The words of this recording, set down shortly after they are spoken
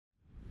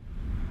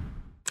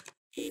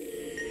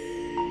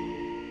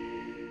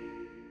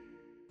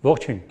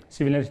Ողջույն,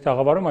 ՍիվիլՆեթի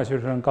տաղավարում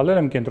այսօր հրավիրել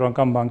եմ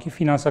Կենտրոնական բանկի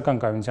ֆինանսական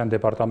կայունության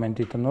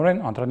դեպարտամենտի տնօրեն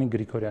Անդրանիկ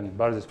Գրիգորյանին։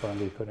 Բարև ձեզ,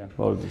 պարոն Գրիգորյան։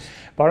 Բարև ձեզ։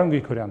 Պարոն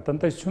Գրիգորյան,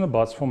 տնտեսությունը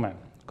բացվում է։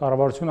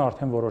 Կառավարությունը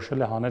արդեն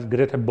որոշել է հանել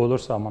գրեթե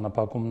բոլոր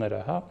սահմանափակումները,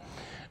 հա։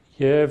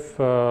 Եվ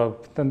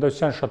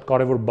տնտեսության շատ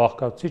կարևոր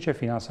բաղկացուցիչ է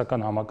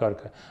ֆինանսական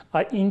համակարգը։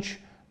 Այ ինչ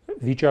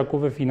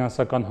վիճակով է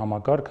ֆինանսական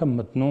համակարգը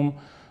մտնում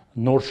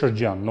նոր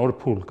շրջան, նոր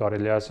փուլ,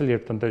 կարելի ասել,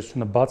 երբ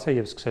տնտեսությունը բաց է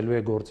եւ սկսելու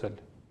է գործել։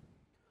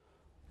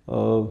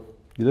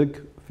 Գիտեք,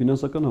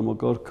 ֆինանսական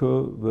համակարգը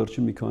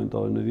վերջին մի քանի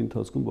տարիների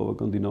ընթացքում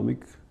բավական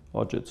դինամիկ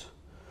աճեց։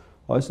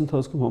 Այս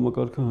ընթացքում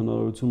համակարգը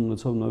հնարավորություն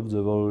ունեցավ նաև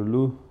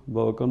ձևավորելու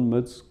բավական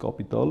մեծ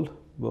կապիտալ,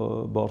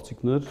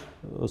 բարձիկներ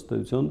ըստ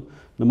էության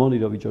նման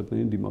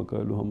իրավիճակներին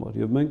դիմակայելու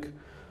համար։ Եվ մենք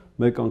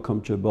մեկ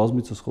անգամ չէ,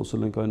 բազմիցս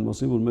խոսել ենք այն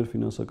մասին, որ մեր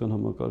ֆինանսական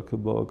համակարգը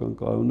բավական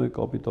կայուն է,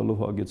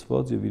 կապիտալով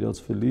հագեցված եւ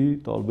իրացվելի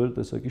տարբեր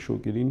տեսակի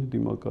շոկերին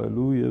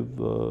դիմակայելու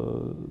եւ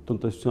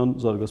տնտեսության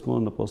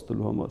զարգացմանը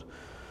նպաստելու համար։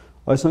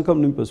 Այս անգամ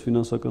նույնպես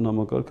ֆինանսական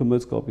համակարգը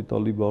մեծ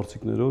կապիտալի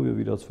բարձիկներով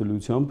եւ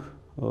իրացվելիությամբ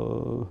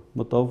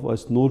մտավ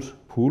այս նոր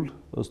փուլ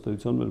ըստ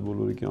էության մեր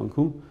բոլորի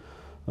կյանքում։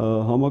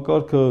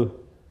 Համակարգը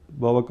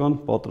բավական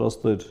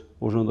պատրաստ էր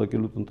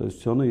օժանդակելու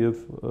տնտեսությանը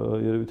եւ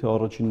երևի թե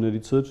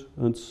առաջիններից էր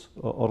հենց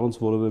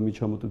առանց որևէ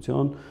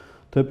միջամտության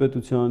թե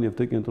պետության եւ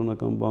թե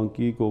կենտրոնական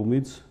բանկի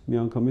կողմից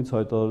միանգամից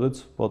հայտարարեց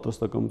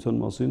պատրաստակամության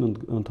մասին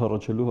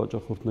ընդառաջելու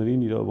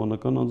հաճախորդներին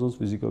իրավաբանական անձանց,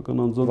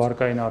 ֆիզիկական անձանց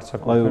վարկային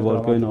արձակուրդներ, այո,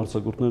 վարկային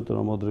արձակուրդներ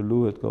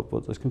տրամադրելու հետ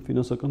կապված։ Այսինքն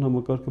ֆինանսական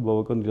համակարգը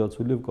բավական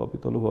իրացվելի եւ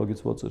կապիտալով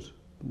հագեցված էր,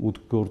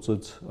 մուտք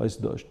գործեց այս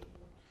դաշտ։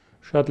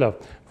 Շատ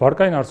լավ։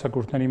 Վարկային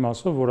արձակուրդների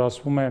մասով, որ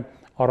ասվում է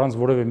առանց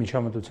որևէ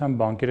միջամտության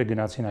բանկերը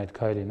գնացին այդ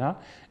քայլին, հա։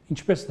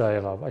 Ինչպես դա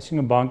եղավ։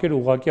 Այսինքն բանկերը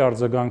ուղղակի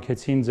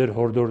արձագանքեցին ձեր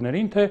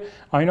հորդորներին, թե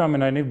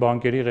այնուամենայնիվ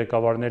բանկերի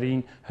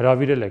ղեկավարներին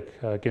հրավիրել եք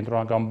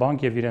կենտրոնական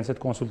բանկ եւ իրենց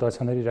հետ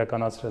կոնսուլտացիաներ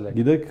իրականացրել եք։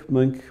 Գիտեք,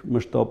 մենք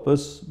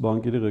մշտապես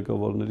բանկերի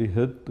ղեկավարների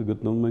հետ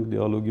գտնվում ենք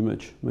դիալոգի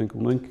մեջ։ Մենք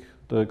ունենք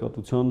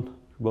տեղեկատվության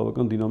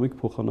բավական դինամիկ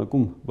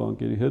փոխանակում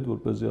բանկերի հետ,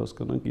 որպեսզի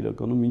հասկանանք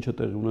իրականում ինչ է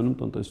տեղի ունենում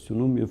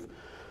տնտեսությունում եւ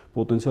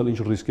պոտենցիալ ինչ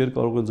ռիսկեր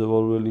կարող են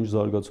ձևավորվել, ինչ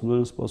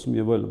զարգացումներ են սպասում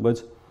եւ այլն,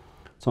 բայց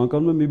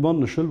ցանկանում եմ մի բան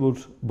նշել,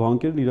 որ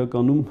բանկերն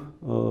իրականում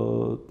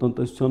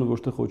տնտեսությանը ոչ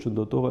թե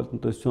խոչընդոտող, այլ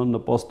տնտեսությանը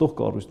նպաստող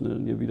կառույցներ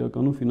են եւ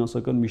իրականում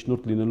ֆինանսական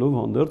միջնորդ լինելով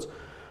հանդերձ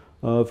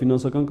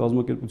ֆինանսական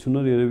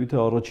կազմակերպությունները երևի թե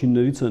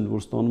առաջիններից են,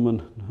 որ ստանում են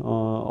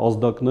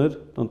ազդակներ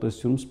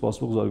տնտեսությունում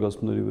սպասվող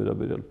զարգացումների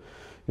վերաբերյալ։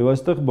 Եվ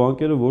այստեղ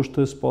բանկերը ոչ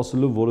թե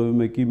սպասելով որևէ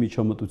մեկի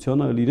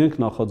միջամտության, այլ իրենք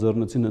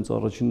նախաձեռնեցին հենց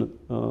առաջին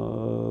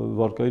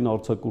վարկային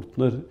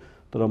արձակուրդներ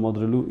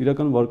տրամադրելու,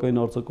 իրականում վարկային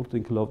արձակուրդը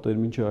ինքը լավ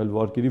տերմին չէ, այլ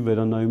վարկերի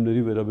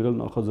վերանայումների վերաբերյալ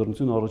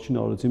նախաձեռնություն առաջին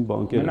արեցին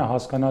բանկերը։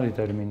 Ամենահասկանալի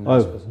տերմինն է,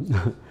 այսպես։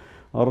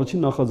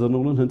 Առաջին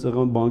նախաձեռնողն են հենց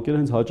եղան բանկերը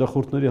հենց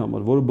հաճախորդների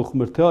համար, որը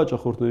բխում էր թե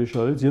հաճախորդների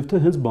շահերից եւ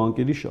թե հենց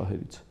բանկերի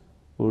շահերից,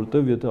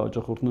 որովհետեւ եթե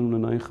հաճախորդներն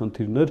ունեն այն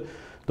խնդիրներ,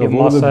 դա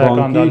որևէ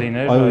բանկի,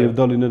 այո, եւ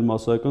դա լիներ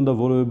մասսայական, դա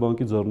որևէ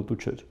բանկի ձեռնտու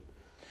չէր։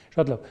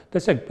 Շատ լավ։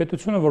 Տեսեք,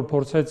 պետությունը որ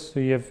փորձեց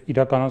եւ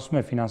իրականացում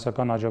է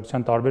ֆինանսական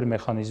աջակցության տարբեր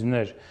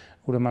մեխանիզմներ,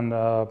 ուրեմն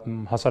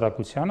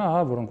հասարակությանը,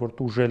 հա, որոնք որ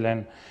տուժել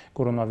են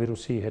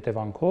կորոնավիրուսի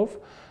հետևանքով,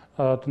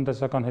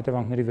 տնտեսական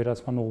հետևանքների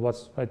վերացման ուղղված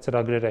այդ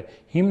ծրագրերը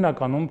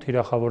հիմնականում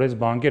թիրախավորեց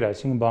բանկերը,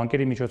 այսինքն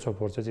բանկերի միջոցով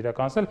փորձեց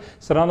իրականացնել,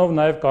 սրանով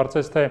նաև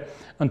կարծես թե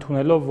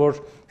ընդունելով,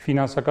 որ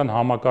ֆինանսական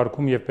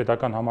համակարգում եւ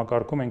պետական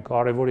համակարգում են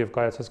կարևոր եւ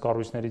կայացած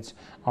կառույցներից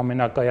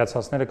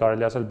ամենակայացածները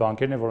կարելի ասել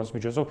բանկերն են, որոնց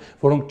միջոցով,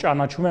 որոնք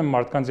ճանաչում են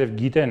մարդկանց եւ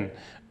գիտեն,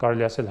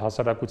 կարելի ասել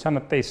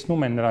հասարակությանը,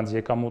 տեսնում են նրանց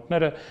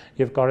եկամուտները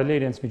եւ կարելի է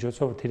իրենց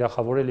միջոցով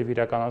թիրախավորել եւ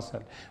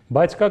իրականացնել։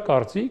 Բայց կա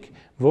կարծիք,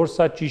 որ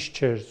սա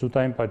ճիշտ չէ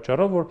զուտային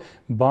պատճառով, որ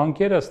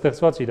բանկերը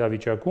ստեղծված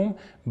իրավիճակում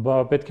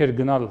պետք էր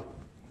գնալ,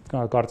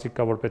 կարծիք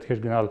կա, որ պետք էր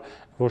գնալ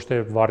ոչ թե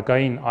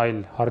վարկային, այլ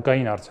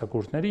հարկային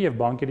արձակուրդների եւ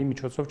բանկերի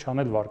միջոցով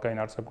չանել վարկային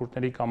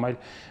արձակուրդների կամ այլ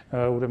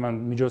ուրեմն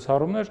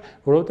միջոցառումներ,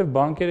 որովհետեւ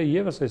բանկերը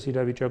եւս այս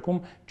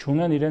իրավիճակում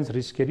չունեն իրենց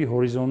ռիսկերի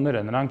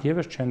հորիզոնները, նրանք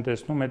եւս չեն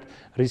տեսնում այդ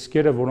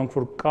ռիսկերը, որոնք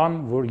որ կան,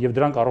 եւ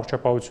դրանք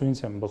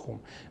առողջապահությունից են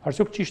բխում։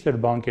 Արդյոք ճիշտ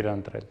էր բանկերը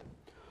ընտրել։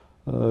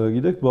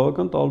 Գիտեք,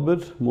 բավական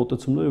տարբեր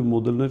մոտեցումներ եւ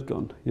մոդելներ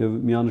կան եւ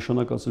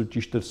միանշանակ ասել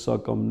ճիշտ էր սա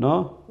կամ նա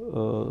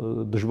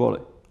դժվար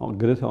է,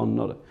 գրեթե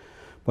անհնար է։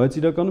 Բայց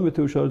իրականում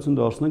եթե ուշադրություն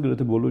դարձնենք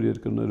գրեթե բոլոր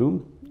երկրներում,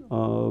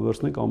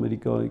 վերցնենք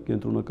Ամերիկա,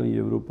 Կենտրոնական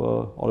Եվրոպա,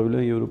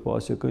 Արևելյան Եվրոպա,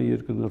 ասիական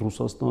երկրներ,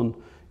 Ռուսաստան,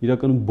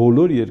 իրականում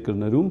բոլոր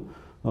երկրներում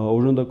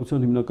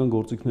օժանդակության հիմնական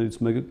գործիքներից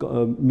մեկը,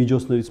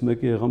 միջոցներից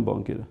մեկը եղան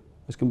բանկերը։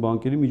 Այսինքն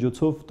բանկերի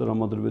միջոցով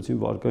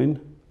տրամադրվեցին վարկային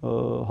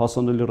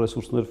հասանելի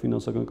ռեսուրսներ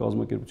ֆինանսական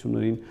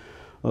կազմակերպություններին,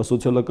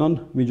 սոցիալական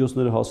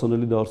միջոցները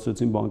հասանելի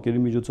դարձրեցին բանկերի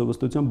միջոցով,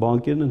 ըստ էության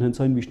բանկերն են հենց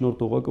այն միջնորդ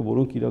օղակը,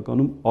 որոնք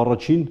իրականում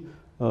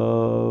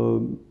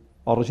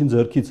առաջին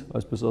ձեռքից,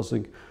 այսպես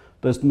ասենք,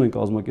 տեսնում են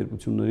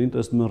կազմակերպություններին,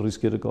 տեսնում են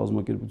ռիսկերը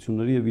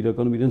կազմակերպությունների եւ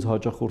իրականում իրենց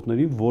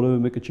հաճախորդներին որևէ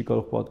մեկը չի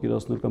կարող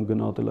պատկերացնել կամ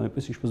գնահատել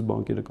այնպես, ինչպես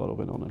բանկերը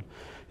կարող են անել։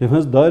 Եվ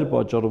հենց դա էր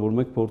պատճառը, որ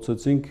մենք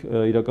փորձեցինք,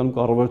 իրականում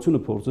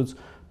կառավարությունը փորձեց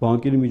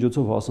բանկերի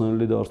միջոցով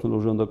հասանելի դարձնել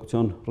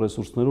օժանդակության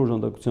ռեսուրսները,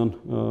 օժանդակության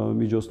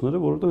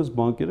միջոցները, որովհետեւ այս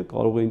բանկերը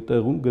կարող էին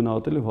տեղում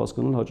գնահատել եւ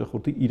հասկանալ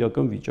հաճախորդի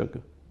իրական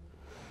վիճակը։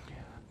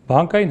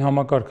 Բանկային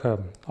համակարգը,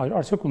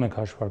 արդյոք ունեք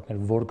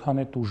հաշվարկներ,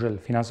 որքան է տուժել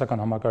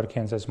ֆինանսական համակարգի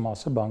հենց այս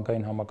մասը,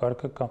 բանկային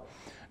համակարգը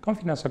կամ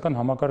ֆինանսական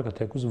համակարգը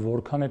թեկուզ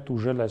որքան է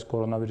տուժել այս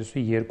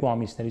կորոնավիրուսի 2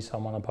 ամիսների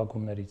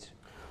սահմանափակումներից։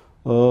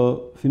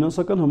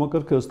 Ֆինանսական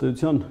համակարգը ըստ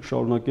էության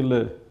շարունակել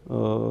է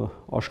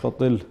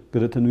աշխատել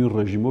գրեթե նույն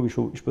ռեժիմով,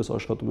 ինչպես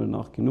աշխատում էր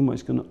նախկինում,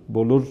 այսինքն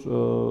բոլոր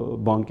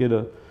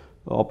բանկերը,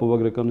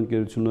 ապահովագրական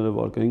ընկերությունները,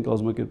 վարկային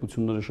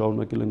կազմակերպությունները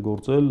շարունակել են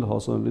գործել,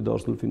 հասանելի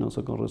դարձնել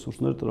ֆինանսական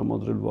ռեսուրսներ,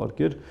 տրամադրել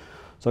վարկեր,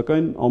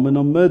 սակայն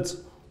ամենամեծ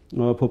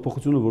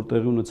փոփոխությունը, որ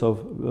տեղի ունեցավ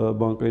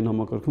բանկային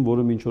համակարգում,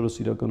 որը մինչ օրս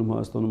իրականում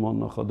Հայաստանում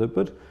աննախադեպ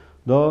էր,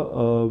 դա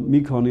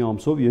մի քանի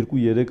ամսով,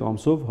 2-3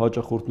 ամսով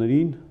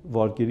հաճախորդներին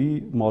վարկերի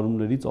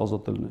մարումներից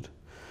ազատելն էր։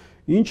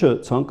 Ինչը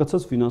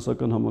ցանկացած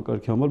ֆինանսական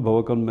համակարգի համար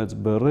բավական մեծ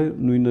բեռ է,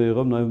 նույնը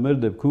եղավ նաև մեր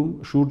դեպքում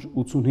շուրջ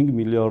 85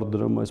 միլիարդ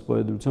դրամ այս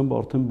պայմանավորությամբ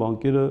արդեն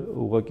բանկերը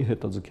ուղղակի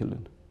հետաձգել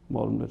են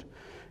մարումներ,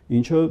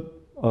 ինչը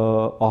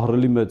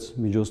ահռելի մեծ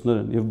միջոցներ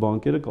են եւ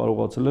բանկերը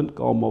կարողացել են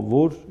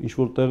կամավոր ինչ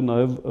որտեղ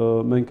նաեւ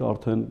մենք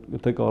արդեն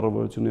թե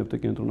կառավարությունը եւ թե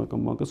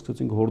կենտրոնական բանկը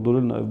սկսեցինք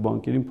հորդորել նաեւ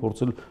բանկերին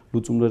փորձել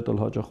լուծումներ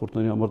տալ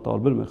հաճախորդների համար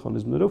տարբեր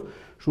մեխանիզմներով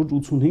շուրջ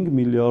 85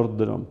 միլիարդ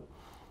դրամ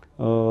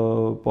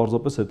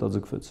պարզապես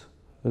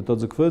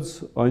հետաձգվեց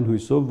այն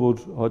հույսով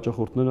որ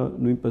հաճախորդները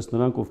նույնպես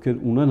նրանք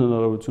ովքեր ունեն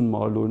հնարավորություն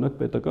մարել օրինակ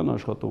պետական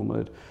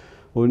աշխատողներ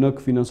օրինակ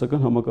ֆինանսական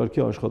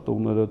համակարգի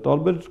աշխատողները,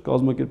 տարբեր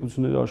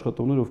կազմակերպությունների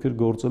աշխատողներ, ովքեր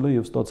գործել են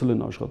եւ ստացել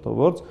են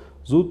աշխատավարձ,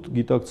 զուտ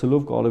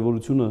գիտակցելով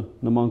կարեւորությունը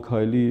նման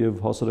քայլի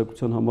եւ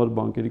հասարակության համար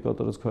բանկերի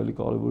կատարած քայլի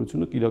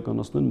կարեւորությունը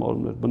կիրականացնեն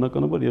մարումներ։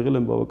 Բնականաբար եղել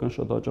են բավական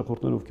շատ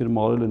հաճախորդներ, ովքեր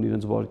մարել են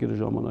իրենց վարկերը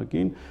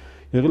ժամանակին,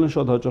 եղել են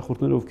շատ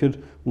հաճախորդներ, ովքեր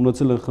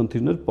ունեցել են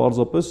խնդիրներ,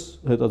 պարզապես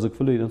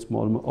հետաձգվել է իրենց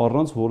մարումը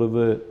առանց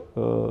որևէ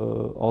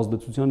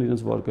ազդեցության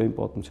իրենց վարկային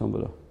պատմության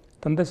վրա։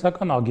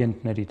 Տնտեսական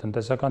ագենտների,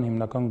 տնտեսական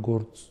հիմնական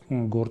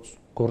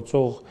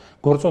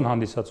գործոն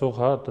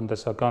հանդիսացող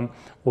տնտեսական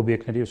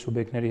օբյեկտների եւ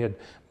սուբյեկտների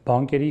հետ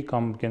բանկերի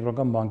կամ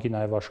կենտրոնական բանկի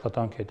նաեւ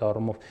աշխատանք հետ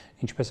առումով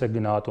ինչպես է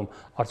գնահատում,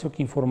 արդյոք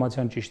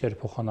ինֆորմացիան ճիշտ էր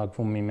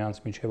փոխանակվում միմյանց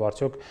միջև,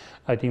 արդյոք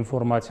այդ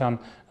ինֆորմացիան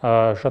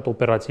շատ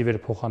օպերատիվ էր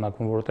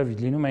փոխանակվում, որովհետեւ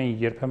լինում էին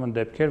երբեմն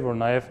դեպքեր, որ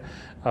նաեւ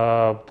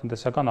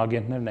տնտեսական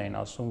ագենտներն էին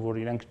ասում, որ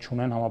իրենք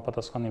չունեն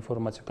համապատասխան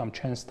ինֆորմացիա կամ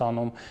չեն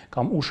ստանում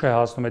կամ ուշ է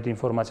հասնում այդ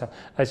ինֆորմացիան։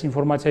 Այս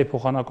ինֆորմացիայի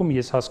փոխանակում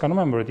ես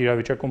հասկանում եմ, որ այդ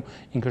իրավիճակում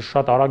ինքը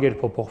շատ արագ էր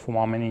փոփոխվում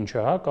ամեն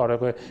ինչը,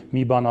 կարող է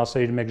մի բան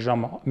ասել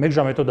 1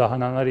 ժամ հետո դա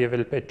հնարավոր եւ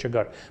էլ պետք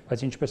չգար,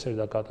 բայց ինչպես էր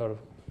դա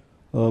կատարվում։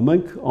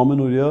 Մենք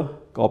ամենօրյա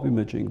կապի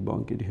մեջ էինք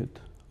բանկերի հետ։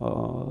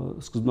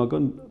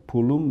 Սկզբնական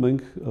փուլում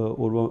մենք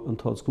օրվա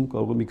ընթացքում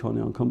կարող է մի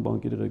քանի անգամ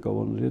բանկերի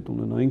ղեկավարների հետ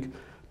ունենայինք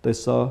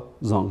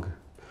տեսազանգ։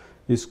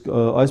 Իսկ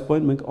այս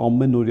պայն մենք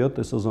ամենօրյա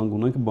տեսազանգ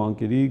ունենք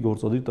բանկերի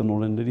գործադիր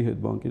տնօրենների հետ,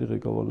 բանկերի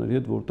ղեկավարների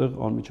հետ, որտեղ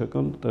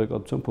անմիջական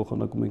տեղեկատվության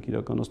փոխանակում ենք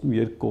իրականացնում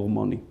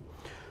երկկողմանի։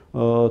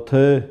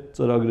 Թե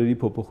ծրագրերի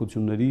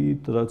փոփոխությունների,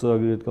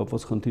 ծրագրերի հետ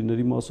կապված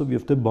խնդիրների մասով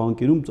եւ թե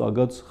բանկերում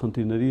ծագած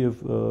խնդիրների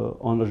եւ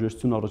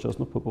անհրաժեշտություն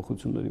առաջացնող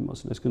փոփոխությունների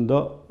մասին։ Այսինքն դա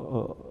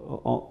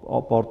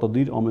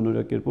պարտադիր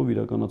ամենօրյա կերպով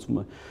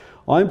իրականացվում է։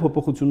 Այն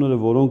փոփոխությունները,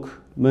 որոնք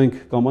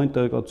մենք կամ այն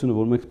տեղեկատվությունը,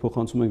 որ մենք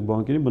փոխանցում ենք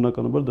բանկերին,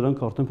 բնականաբար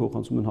դրանք արդեն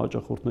փոխանցում են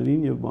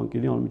հաճախորդներին եւ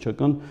բանկերի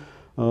անմիջական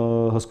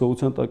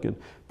հսկողության տակ են։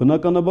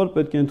 Բնականաբար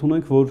պետք է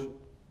ընդունենք, որ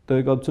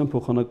տեղեկատվության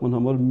փոխանակման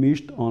համար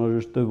միշտ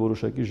անհրաժեշտ է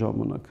որոշակի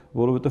ժամանակ,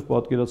 որովհետև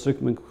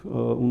պատկերացրեք մենք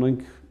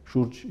ունենք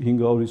շուրջ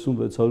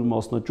 550-600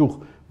 մասնաճյուղ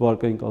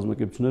վարկային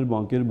կազմակերպություններ,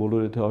 բանկեր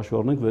բոլորը եթե հաշվի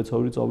առնենք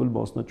 600-ից ավել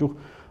մասնաճյուղ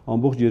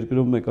ամբողջ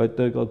երկրով մեկ այդ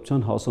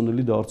տեղեկատվության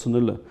հասանելի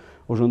դարձնելը,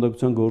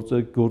 օժանդակության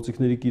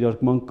գործիքների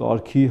կիրարկման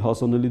կարգի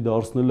հասանելի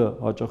դարձնելը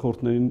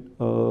հաճախորդներին,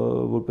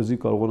 որպեսզի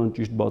կարողանան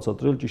ճիշտ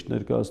բացատրել, ճիշտ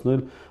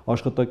ներկայացնել,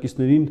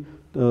 աշխատակիցներին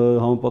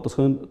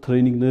համապատասխան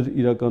տրեյնինգներ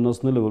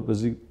իրականացնելը,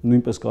 որպեսզի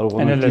նույնպես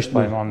կարողանան ճիշտ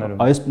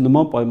պայմաններում։ Այս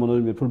նման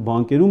պայմաններում, երբ որ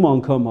բանկերում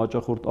անգամ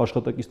հաճախորդ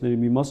աշխատակիցների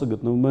մի մասը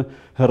գտնվում է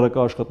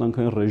հեռակա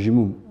աշխատանքային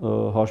ռեժիմում,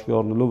 հաշվի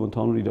առնելով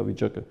ընդհանուր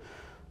իրավիճակը,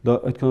 դա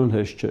այդքան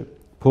հեշտ չէ։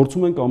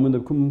 Փորձում ենք ամեն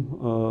դեպքում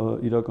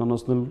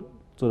իրականացնել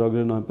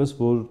ծրագրերն այնպես,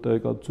 որ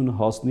տեղեկատվությունը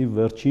հասնի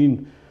վերջին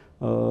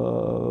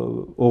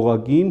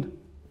օղակին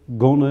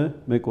գոնե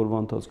մեկ օրվա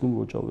ընթացքում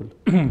ոչ ավել։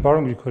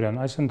 Պարոն Գրիգորյան,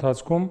 այս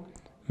ընթացքում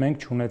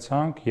մենք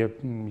չունեցանք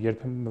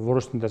երբ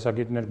որոշ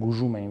տնտեսագետներ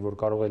գուժում էին, որ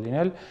կարող է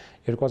լինել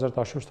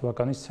 2014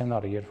 թվականի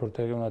սցենարը, երբ որ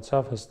տեղի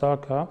ունեցավ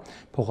հստակ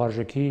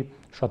փոխարժեքի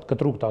շատ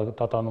կտրուկ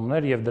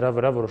տատանումներ եւ դրա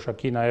վրա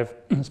որոշակի նաեւ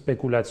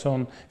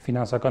սպեկուլյացիոն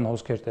ֆինանսական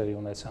հոսքեր տեղի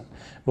ունեցան,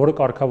 որը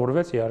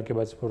կարգավորվեց իհարկե,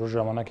 բայց որոշ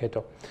ժամանակ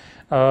հետո։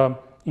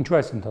 Ինչու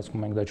այս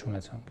ընթացքում մենք դա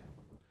չունեցանք։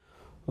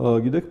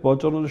 Գիտեք,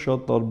 պատճառները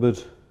շատ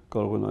տարբեր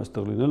կարող են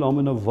այստեղ լինել,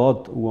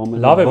 ամենավատ ու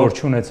լավ է որ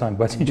չունեցանք,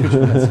 բայց ինչու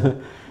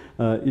չունեցանք։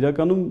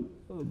 Իրականում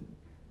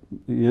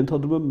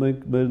Ենթադրում եմ մենք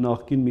մեր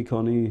նախկին մի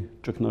քանի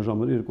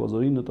ճգնաժամերի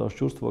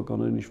 2009-14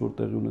 թվականներին ինչ-որ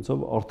տեղի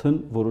ունեցավ, արդեն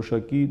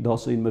որոշակի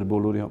դաս էին մեր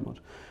բոլորի համար,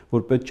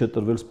 որ պետք չէ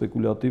տրվել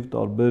սպեկուլյատիվ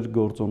տարբեր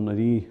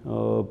գործոնների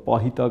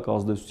պահի տակ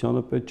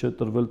ազդեցությանը, պետք չէ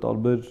տրվել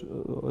տարբեր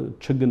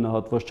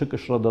չգնահատված,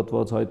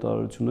 չկշռադատված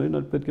հայտարարություններին,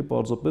 այլ պետք է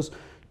պարզապես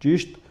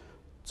ճիշտ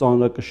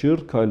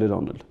ծանրակշիռ քայլեր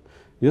անել։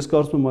 Ես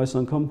կարծում եմ այս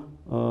անգամ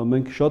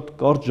մենք շատ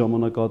կարճ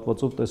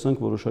ժամանակահատվածով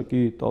տեսանք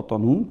որոշակի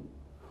տատանում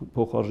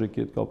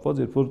փոխարժեքի հետ կապված,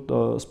 երբ որ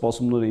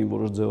սպասումներ էին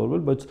որոշ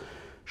ձևավորվել, բայց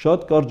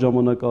շատ կարճ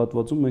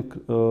ժամանակահատվածում մենք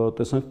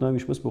տեսանք նաև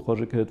ինչպես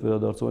փոխարժեքը հետ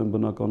վերադարձավ այն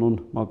բնականոն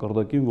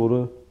մակարդակին,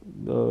 որը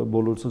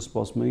բոլորս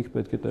սպասում էինք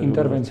պետք է տեղի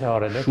ինտերվենցիա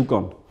արել եք։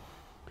 Շուկան։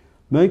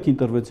 Մենք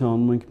ինտերվենցիա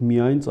անում ենք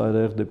միայն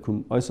ծայրահեղ դեպքում։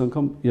 Այս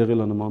անգամ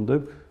եղել է նման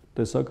դեպք,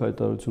 տեսակ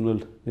հայտարարություն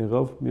էլ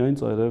եղավ միայն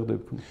ծայրահեղ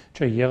դեպքում։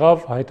 Չէ,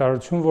 եղավ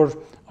հայտարարություն, որ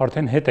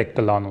արդեն հետ եք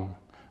կլանում,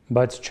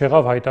 բայց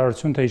չեղավ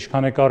հայտարարություն, թե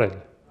ինչքան եք արել։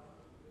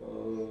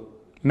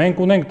 Մենք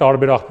ունենք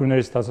տարբեր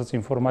աղբյուրներից ստացած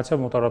ինֆորմացիա,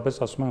 մոտավորապես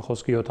ասում են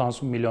խոսքը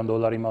 70 միլիոն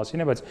դոլարի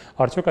մասին է, բայց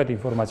արդյոք այդ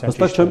ինֆորմացիան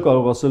ճիշտ է։ Հստակ չեմ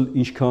կարող ասել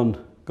ինչքան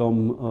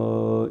կամ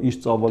ինչ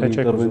ծավալի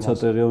ինտերվենցիա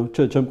տեղի ունի։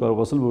 Չէ, չեմ կարող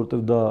ասել,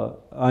 որովհետև դա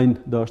այն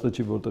դաշտը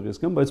չի, որտեղ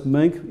ես կամ, բայց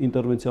մենք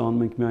ինտերվենցիա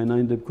անում ենք միայն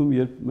այն դեպքում,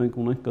 երբ մենք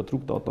ունենք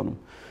կտրուկ տատանում,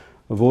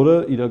 որը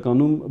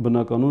իրականում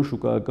բնականon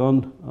շուկայական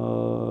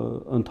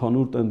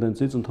ընդհանուր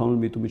տենդենսից, ընդհանուր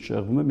միտումից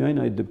շեղվում է,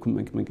 միայն այդ դեպքում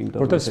մենք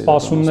ինտերվենցիա։ Որտեղ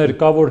սպասումներ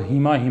կա, որ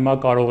հիմա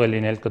կարող է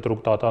լինել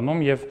կտրուկ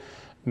տատանում եւ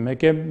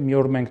մեկ է մի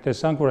օր մենք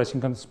տեսանք, որ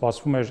այսինքն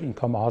սպասվում էր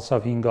ինքան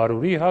հասավ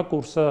 500-ի, հա,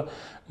 կուրսը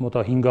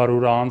մոտա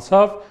 500-ը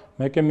անցավ,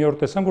 մեկ է մի օր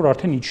տեսանք, որ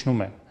արդեն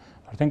իջնում է։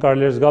 Արդեն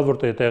կարելի է զգալ, որ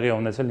տեղի է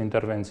ունեցել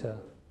ինտերվենցիա։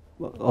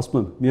 Ասում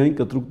եմ, միայն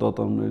կտրուկ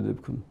տատանումների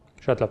դեպքում։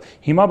 Շատ լավ։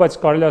 Հիմա բայց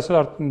կարելի ասել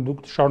դուք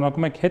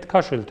շարունակում եք հետ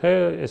քաշել, թե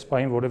այս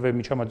պահին որևէ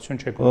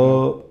միջամտություն չեք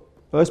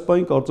ունենում։ Այս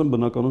պահին կարծեմ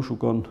բնականon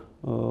շուկան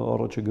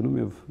առաջ է գնում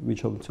եւ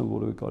միջամտության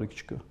որևէ կարիք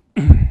չկա։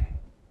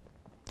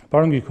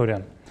 Պարոն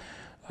Գրիգորյան,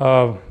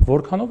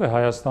 որքանով է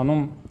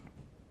Հայաստանում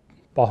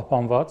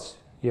պահպանված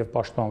եւ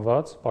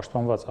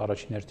պաշտպանված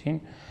առաջին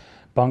հերթին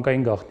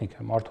բանկային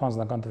գաղտնիքը, մարդու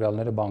անձնական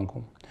տվյալները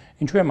բանկում։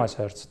 Ինչու եմ այս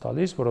հարցը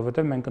տալիս,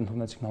 որովհետեւ մենք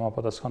ընդունեցինք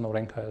համապատասխան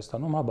օրենք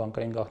Հայաստանում, հա,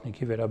 բանկային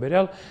գաղտնիքի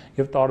վերաբերյալ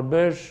եւ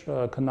տարբեր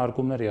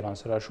քննարկումներ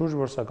եղան սրա շուրջ,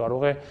 որ սա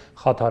կարող է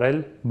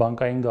խաթարել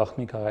բանկային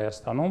գաղտնիքը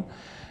Հայաստանում։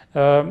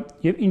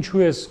 Եվ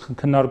ինչու է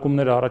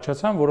քննարկումները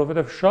առաջացան,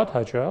 որովհետև շատ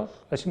հաճախ,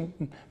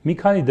 այսինքն մի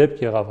քանի դեպք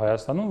եղավ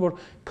Հայաստանում, որ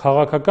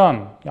քաղաքական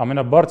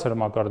ամենաբարձր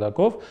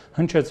մակարդակով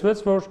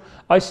հնչեցվեց, որ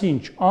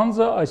այսինչ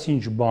անձը,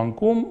 այսինչ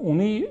բանկում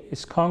ունի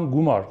այսքան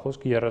գումար,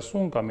 խոսքը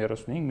 30 կամ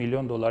 35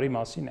 միլիոն դոլարի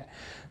մասին է։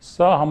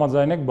 Սա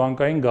համաձայնեք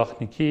բանկային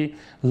գաղտնիքի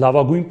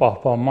լավագույն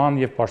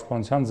պահպանման եւ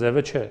պաշտպանության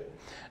ձևը չէ։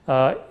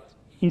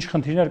 Ինչ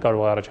խնդիրներ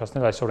կարող է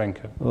առաջացնել այս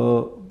օրենքը։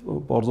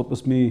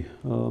 Պարզապես մի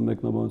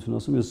մեկնաբանություն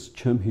ասեմ, ես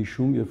չեմ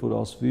հիշում, երբ որ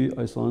ասվի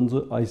այս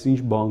անձը այսինչ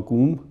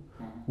բանկում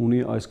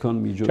ունի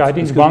այսքան միջոց։ Չէ,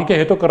 այդ ինչ բանկը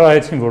հետո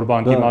կռահեցին, որ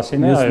բանկի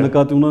մասին է, այո։ Ես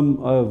նկատի ունեմ,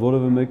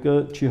 որևէ մեկը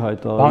չի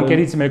հայտարարել։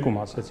 Բանկերից մեկում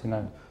ասեցին,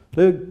 այո։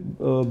 Դե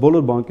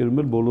բոլոր բանկերում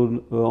էլ բոլոր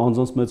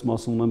անձանց մեծ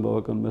մասը ունեն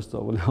բավական մեծ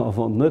ծավալի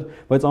ավանդներ,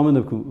 բայց ամեն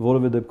դեպքում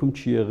որևէ դեպքում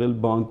չի եղել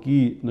բանկի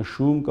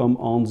նշում կամ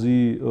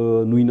անձի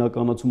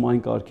նույնականացում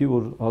այն կարգի,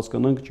 որ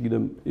հասկանանք,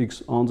 չգիտեմ,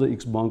 X անձը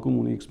X բանկում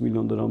ունի X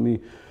միլիոն դրամի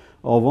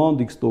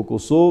ավանդ X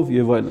տոկոսով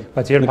եւ այլն։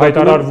 Բայց երբ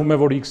հայտարարվում է,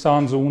 որ X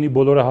անձը ունի,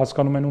 բոլորը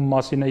հասկանում են ում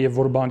մասին է եւ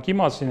որ բանկի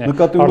մասին է,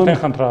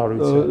 արդեն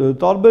խնդրահարույց է։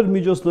 Տարբեր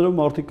միջոցներով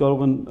մարդիկ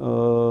կարող են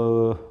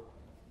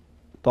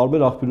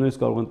տարբեր աղբյուրներից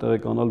կարող են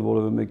տեղեկանալ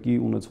որևէ մեկի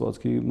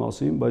ունեցվածքի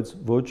մասին, բայց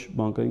ոչ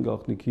բանկային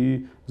գաղտնիքի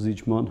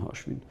զիջման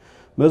հաշվին։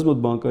 Մեզ մոտ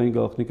բանկային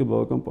գաղտնիքը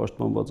բավական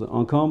պաշտպանված է։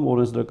 Անկամ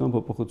օրենսդրական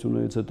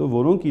փոփոխություններից հետո,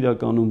 որոնք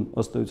իրականում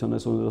ըստ էության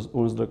այս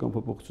օրենսդրական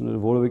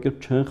փոփոխությունները որևէ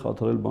կերպ չեն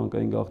խաթարել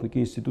բանկային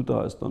գաղտնիքի ինստիտուտը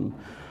Հայաստանում,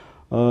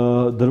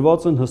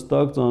 դրված են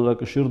հստակ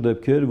ծանրակշիռ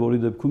դեպքեր, որի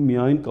դեպքում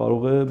միայն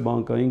կարող է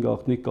բանկային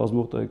գաղտնիք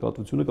կազմող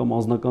տեղեկատվությունը կամ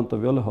անձնական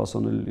տվյալը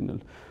հասանելի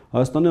լինել։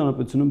 Հայաստանի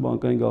Հանրապետությունում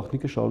բանկային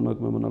գաղտնիքը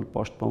շարունակում է մնալ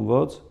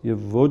պաշտպանված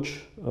եւ ոչ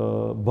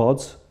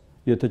բաց,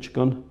 եթե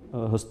չկան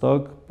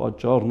հստակ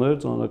պատճառներ,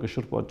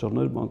 ծանրակշիռ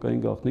պատճառներ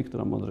բանկային գաղտնիք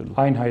տրամադրելու։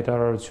 Այն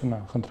հայտարարությունը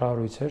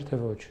խնդրահարույց էր, թե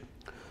ոչ։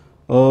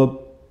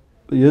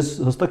 Ես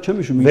հստակ չեմ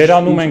հիշում։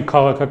 Վերանում են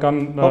քաղաքական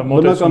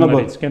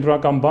մոտեցումներից։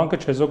 Կենտրոնական բանկը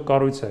չեզոք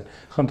կառույց է,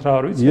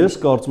 խնդրահարույց է։ Ես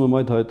կարծում եմ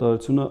այդ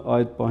հայտարարությունը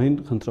այդ պահին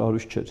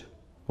խնդրահարույց չէր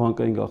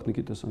բանկային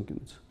գաղտնիքի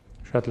տեսանկյունից։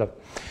 Շատ լավ։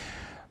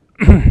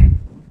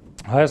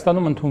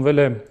 Հայաստանում ընդունվել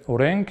է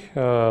օրենք,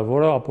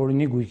 որը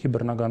ապօրինի գույքի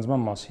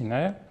բռնագանձման մասին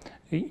է։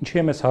 Ինչի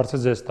եմ այս հարցը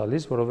ձեզ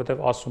տալիս,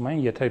 որովհետև ասում են,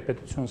 եթե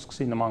պետություն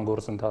սկսի նման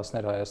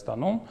գործընթացներ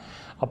Հայաստանում,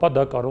 ապա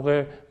դա կարող է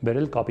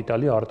բերել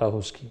կապիտալի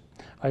արտահոսքի։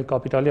 Այլ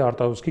կապիտալի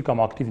արտահոսքի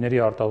կամ ակտիվների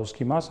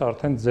արտահոսքի մասը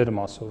արդեն ձեր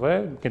մասով է,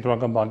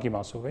 կենտրոնական բանկի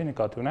մասով է,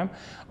 նկատի ունեմ։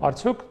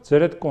 Արդյոք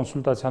ձեր այդ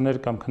կոնսուլտացիաներ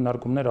կամ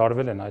քննարկումներ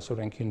արվել են այս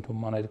օրենքի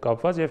ընդունման հետ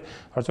կապված եւ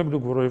արդյոք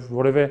դուք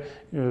որևէ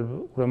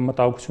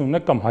մտահոգություն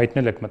ունեք կամ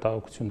հայտնել եք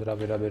մտահոգություն դրա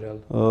վերաբերյալ։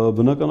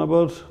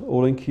 Բնականաբար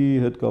օրենքի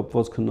հետ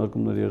կապված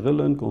քննարկումներ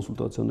եղել են,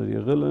 կոնսուլտացիաներ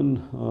եղել են,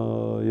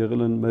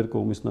 եղել են մեր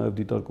կողմից նաև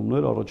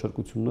դիտարկումներ,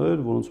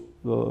 առաջարկություններ, որոնց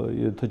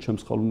եթե չեմ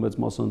սխալվում մեծ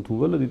մասը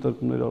ընդունվել է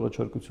դիտարկումների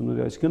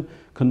առաջարկությունների, այսինքն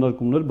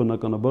քննարկումներ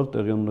բնականաբար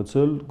տեղի են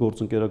ունեցել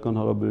գործընկերական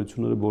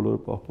հարաբերությունները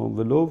բոլորը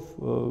պահպանվելով,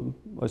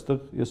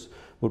 այստեղ ես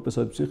որպես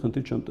այդպիսի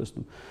խնդիր չեմ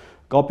տեսնում։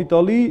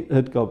 Կապիտալի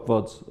հետ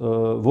կապված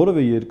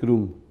որևէ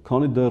երկրում,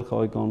 քանի դեռ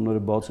խաղի կանոնները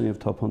բաց են եւ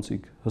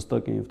թափանցիկ,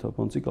 հստակ են եւ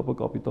թափանցիկ, ապա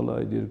կապիտալը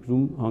այդ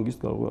երկրում հանգիստ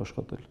կարող է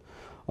աշխատել։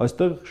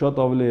 Այստեղ շատ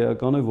ավելի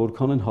էական է,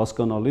 որքան են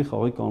հասկանալի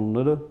խաղի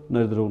կանոնները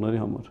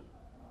ներդրողների համար։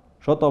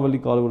 Շատ ավելի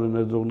կարևոր է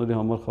ներդրողների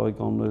համար խաղի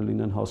կանոնները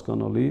լինեն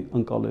հասկանալի,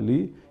 ընկալելի,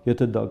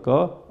 եթե դա կա,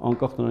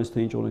 անկախ նրանից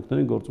թե ինչ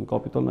օրենքներ են գործում,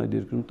 կապիտալն այդ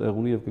երկրում տեղ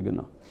ունի եւ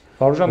կգնա։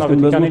 Վարուժան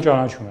Ավետիքյանին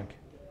ճանաչում եք։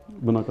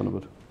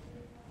 Բնականաբար։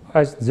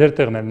 Այս ձեր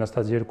տեղն էր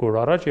նստած 2 օր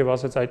առաջ եւ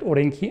ասաց այդ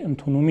օրենքի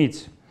ընդունումից,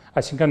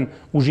 այսինքն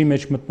ուժի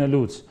մեջ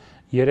մտնելուց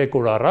 3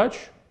 օր առաջ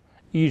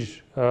իր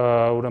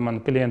ուրեմն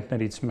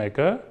կլիենտներից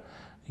մեկը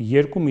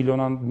 2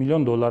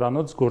 միլիոն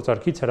դոլարանոց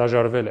գործարքից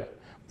հրաժարվել է,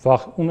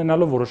 վաղ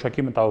ունենալով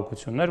որոշակի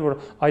մտահոգություններ, որ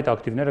այդ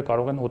ակտիվները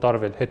կարող են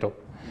օտարվել հետո։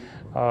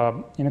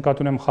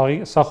 Նկատի ունեմ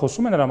սա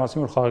խոսում է նրա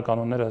մասին, որ խաղի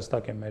կանոնները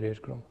հստակ են մեր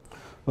երկրում։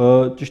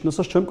 Ճիշտ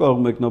ասած չեմ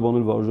կարող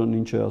մեկնաբանել Վարուժանն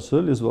ինչ է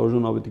ասել, ես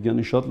Վարուժան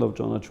Ավետիքյանին շատ լավ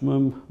ճանաչում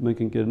եմ,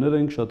 մենք ընկերներ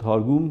ենք, շատ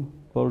հարգում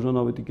Վարուժան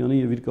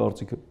Ավետիքյանին եւ իր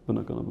կարծիքը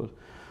բնականաբար։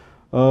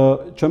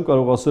 Չեմ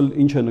կարող ասել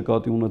ինչ է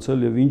նկատի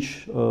ունեցել եւ ինչ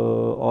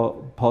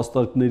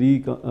փաստարկների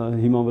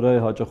հիման վրա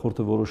է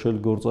հաճախորդը որոշել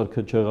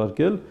գործարքը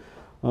չեղարկել,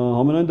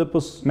 համենայն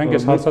դեպս մենք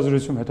այս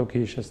հարցազրույցում հետո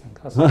կհիշեցնենք,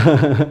 ասա։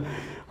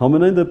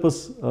 Համենայն դեպս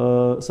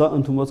սա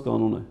ընդունված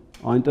կանոն է։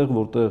 Այնտեղ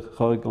որտեղ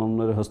խաղի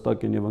կանոնները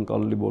հստակ են եւ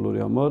ընկալելի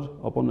բոլորի համար,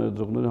 ապա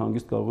ներդրողները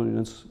հանգիստ կարող են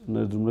իրենց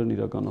ներդրումներն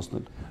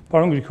իրականացնել։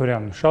 Պարոն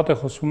Գրիգորյան, շատ է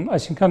խոսում,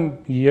 այսինքն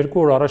 2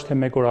 օր առաջ թե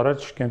 1 օր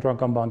առաջ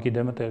Կենտրոնական բանկի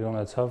դեմը տեղի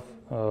ունեցավ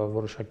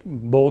որոշակի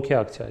բողոքի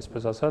ակցիա,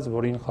 այսպես ասած,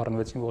 որին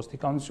խառնվեցին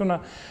ոստիկանությունը,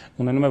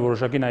 ունենում է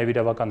որոշակի նաեւ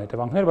իրավական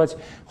հետևանքներ, բայց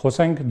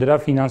խոսենք դրա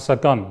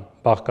ֆինանսական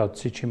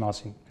բաղկացուցիչի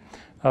մասին։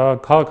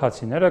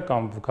 Քաղաքացիները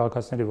կամ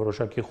քաղաքացիների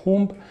որոշակի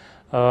խումբ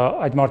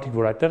այդ մարդիկ,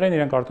 որ այդտեղ են,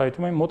 իրենք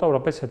արտահայտում են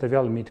մոտավորապես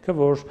հետևյալ միտքը,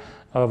 որ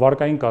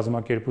վարկային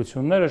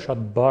կազմակերպությունները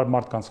շատ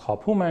մարդկանց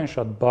խաբում են,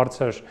 շատ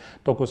բարձր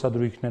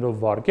տոկոսադրույքներով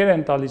վարկեր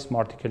են տալիս,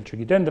 մարդիկ էլ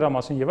չգիտեն դրա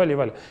մասին եւ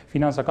այլ,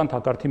 ֆինանսական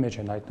թակարդի մեջ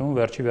են հայտնվում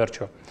վերջի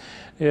վերջո։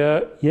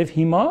 Եվ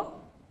հիմա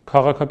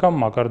քաղաքական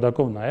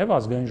մակարդակով նաեւ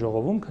ազգային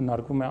ժողովում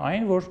քննարկվում է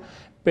այն, որ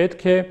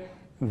պետք է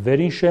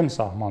վերին շեմ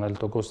սահմանել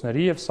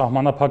տոկոսների եւ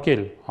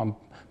սահմանափակել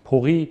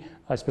փողի,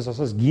 այսպես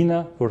ասած, գինը,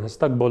 որ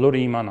հստակ բոլորը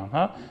իմանան,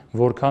 հա,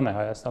 որքան է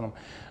Հայաստանում։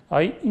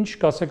 Այ ինչ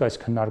կասեք այս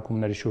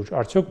քննարկումների շուրջ։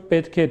 Արդյոք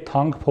պետք է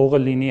թանկ փողը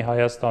լինի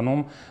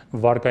Հայաստանում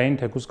վարկային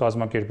թեկուզ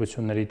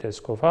կազմակերպությունների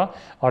տեսքով, հա։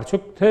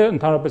 Արդյոք թե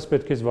ընդհանրապես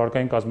պետք է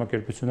վարկային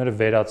կազմակերպությունները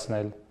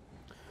վերացնել։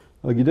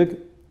 Գիտեք,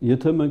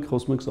 եթե մենք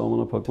խոսում ենք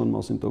սահմանափակման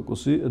մասին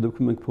տոկոսի, այդ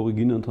դեպքում մենք փողի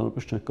գինը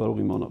ընդհանրապես չենք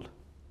կարող իմանալ։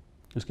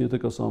 Իսկ եթե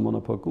կա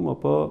սահմանափակում,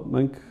 ապա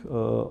մենք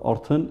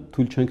արդեն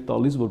թույլ չենք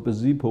տալիս,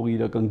 որպեսզի փողի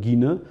իրական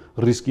գինը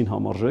ռիսկին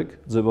համարժեք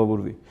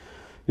ձևավորվի։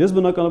 Ես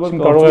բնականաբար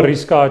կարող է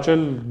ռիսկը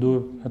աճել, դու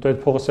հետո այդ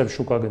փողը սև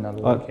շուկա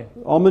գնալ ուղղակի։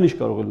 Ամեն ինչ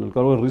կարող է լինել,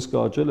 կարող է ռիսկը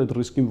աճել, այդ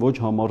ռիսկին ոչ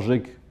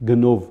համարժեք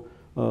գնով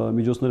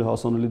միջոցները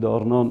հասանելի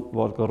դառնան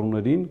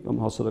վարկառուներին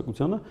կամ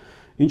հասարակությանը,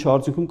 ինչ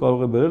արդյունքում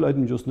կարող է բերել այդ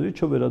միջոցների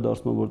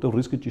չվերադարձման, որտեղ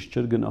ռիսկը ճիշտ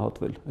չէր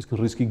գնահատվել,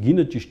 այսինքն ռիսկի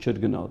գինը ճիշտ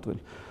չէր գնահատվել։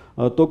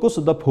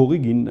 Տոկոսը դա փողի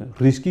գինն է,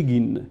 ռիսկի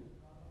գինն է։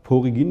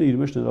 Փողի գինը իր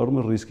մեջ ներառում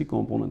է ռիսկի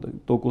կոմպոնենտը։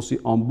 Տոկոսի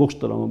ամբողջ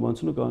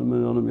տրամաբանությունը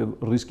կանոնում եւ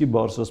ռիսկի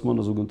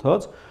բարձրացմանը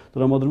զուգընթաց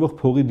տրամադրվող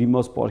փողի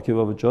դիմաց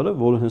պարգևավճարը,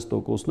 որը հենց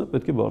տոկոսն է,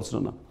 պետք է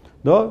բարձրանա։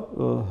 Դա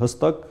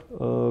հստակ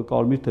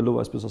կարմիր թելով,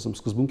 այսպես ասեմ,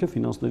 սկզբունք է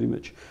ֆինանսների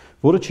մեջ,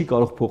 որը չի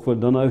կարող փոխվել։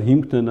 Դա նաեւ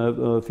հիմքն է նաեւ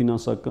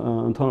ֆինանսական,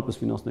 ընդհանրապես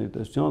ֆինանսների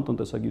տեսության,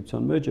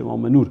 տնտեսագիտության մեջ եւ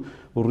ամենուր,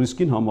 որ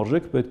ռիսկին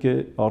համարժեք պետք է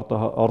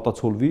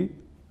արտացոլվի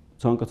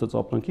ցանկացած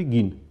ապրանքի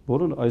գին,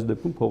 որը այս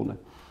դեպքում փողն է։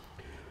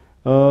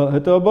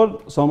 Հետևաբար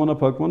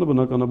սահմանափակումը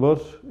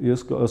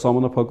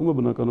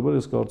բնականաբար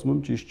ես կարծում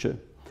եմ ճիշտ չէ։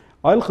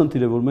 Այլ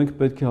խնդիր է, որ մենք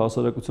պետք է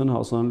հասարակությանը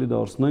հասանելի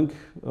դարձնենք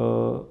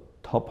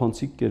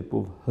թափանցիկ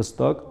կերպով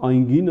հստակ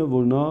այն գինը,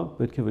 որ նա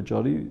պետք է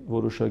վճարի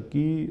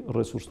որոշակի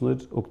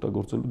ռեսուրսներ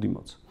օգտագործելու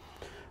դիմաց։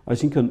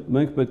 Այսինքն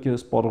մենք պետք է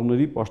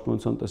սպառողների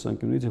պաշտպանության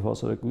տեսանկյունից եւ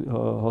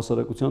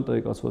հասարակության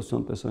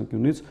տեղեկացվածության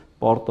տեսանկյունից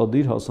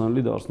պարտադիր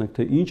հասանելի դարձնենք,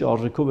 թե ինչ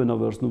արժեքով է նա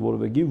վերցնում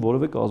որևէ գին,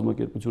 որևէ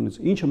կազմակերպությունից,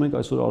 ինչը մենք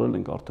այսօր արել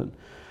ենք արդեն։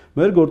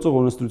 Մեր գործող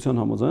օրենսդրության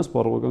համաձայն,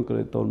 սպառողական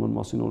կրեդիտավորման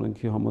մասին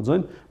օրենքի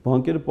համաձայն,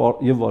 բանկերը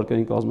եւ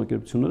վարկային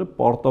կազմակերպությունները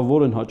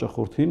պարտավոր են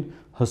հաճախորդին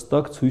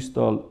հստակ ցույց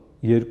տալ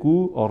 2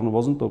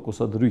 առնվազն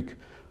տոկոսադրույք,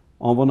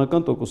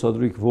 անվանական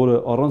տոկոսադրույք, որը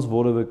առանց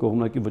որևէ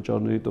կողմնակի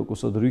վճարների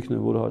տոկոսադրույքն է,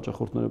 որը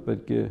հաճախորդները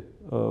պետք է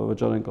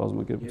վճարեն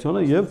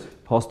կազմակերպությանը, եւ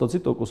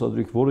փաստացի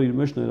տոկոսադրույք, որը իր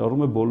մեջ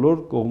ներառում է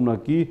բոլոր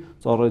կողմնակի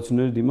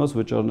ծառայությունների դիմաց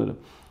վճարները։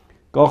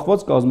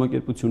 Կախված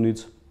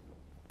կազմակերպությունից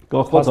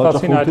կախված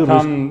հաճախորդի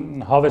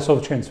ռիսկ հավեսով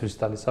չեն ցույց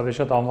տալիս, ավելի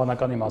շատ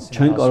անվանականի մասին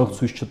չեն կարող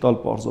ցույց չտալ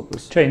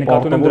պարզապես։ Չէ,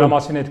 նկատի ունեմ դրա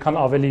մասին այդքան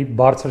ավելի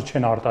բարձր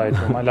չեն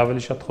արտահայտվում, այլ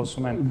ավելի շատ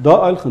խոսում են։ Դա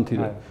այլ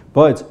խնդիր է։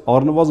 Բայց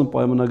առնվազն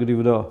պայմանագրի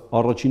վրա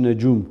առաջին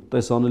էջում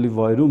տեսանելի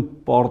վայրում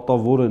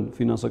պարտավոր են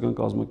ֆինանսական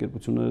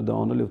կազմակերպությունները դա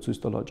անել եւ ցույց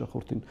տալ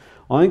հաճախորդին։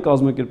 Այն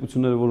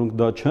կազմակերպությունները, որոնք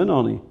դա չեն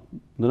անի,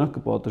 նրանք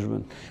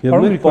կպատժվեն։ Եվ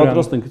մենք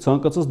պատրաստ ենք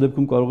ցանկացած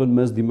դեպքում կարող են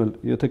մեզ դիմել,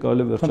 եթե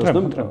կարելի է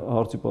վերջացնեմ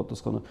հարցի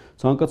պատասխանը։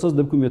 Ցանկացած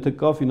դեպքում, եթե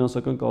կա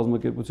ֆինանսական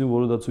կազմակերպություն,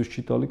 որը դա ցույց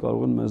չի տալի,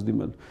 կարող են մեզ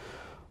դիմել։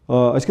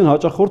 Այսինքն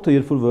հաճախորդը,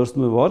 երբ որ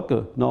վերցնում է վարկը,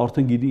 նա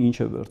արդեն գիտի ինչ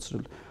է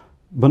վերցրել։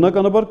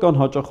 Բնականաբար կան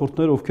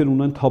հաճախորդներ, ովքեր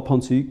ունեն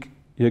թափանցիկ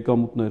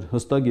եկամուտներ,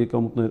 հստակ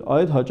եկամուտներ,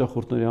 այդ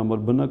հաճախորդների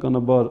համար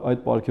բնականաբար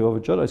այդ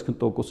պարգևավճար, այսինքն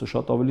տոկոսը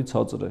շատ ավելի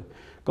ցածր է։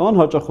 Կան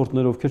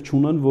հաճախորդներ, ովքեր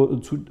չունեն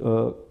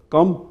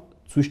կամ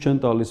ցույց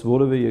չեն տալիս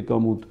որևէ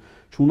եկամուտ,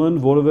 չունեն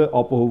որևէ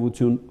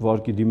ապահովություն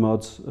վարկի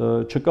դիմաց,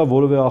 չկա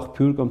որևէ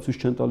աղբյուր կամ ցույց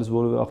չեն տալիս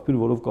որևէ աղբյուր,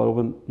 որով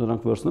կարող են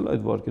նրանք վերցնել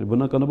այդ վարկերը։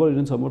 Բնականաբար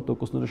իրենց համար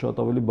տոկոսները շատ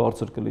ավելի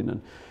բարձր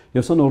կլինեն։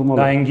 Եվ սա նորմալ է։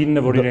 Դա այն գինն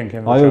է, որ իրենք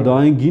են վճարում։ Այո, դա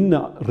այն գինն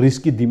է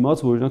ռիսկի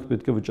դիմաց, որ իրենք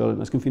պետք է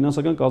վճարեն։ Այսինքն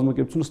ֆինանսական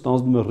կազմակերպությունը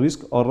ստանձնում է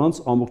ռիսկ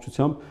առանց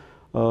ամբողջությամբ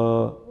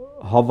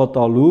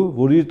հավատալու,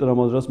 որ իր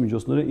տրամադրած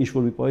միջոցները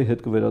ինչ-որ մի պահի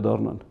հետ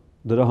կվերադառնան։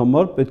 Դրա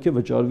համար պետք է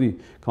վճարվի,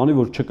 քանի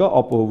որ չկա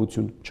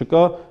ապահովություն,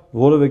 չկա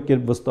որևէ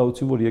կերպ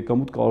վստահություն, որ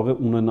եկամուտ կարող է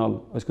ունենալ,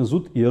 այսինքն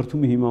զուտ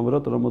երթումի հիման վրա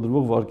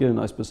տրամադրվող վարկեր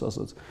են, այսպես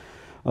ասած։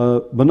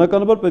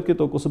 Բնականաբար պետք է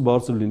տոկոսը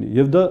բարձր լինի,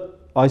 եւ դա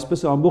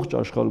այսպես է ամբողջ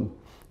աշխարհում։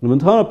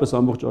 Ընդհանրապես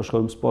ամբողջ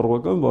աշխարհում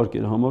սպառողական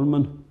վարկերը համարվում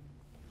են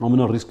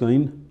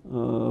ամենառիսկային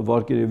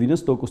վարկերը եւ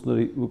իրենց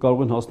տոկոսները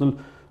կարող են հասնել,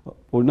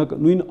 օրինակ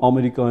նույն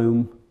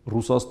Ամերիկայում,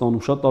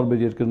 Ռուսաստանում, շատ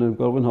տարբեր երկրներում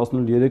կարող են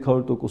հասնել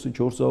 300%-ի,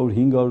 400,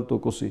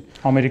 500%-ի։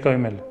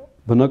 Ամերիկայում էլ։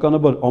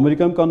 Բնականաբար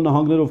Ամերիկայում կան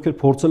նահանգներ, ովքեր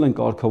փորձել են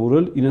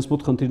կարգավորել, իրենց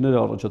մոտ խնդիրներ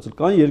առաջացել։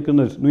 Կան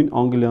երկրներ, նույն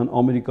Անգլիան,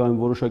 Ամերիկայում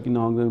որոշակի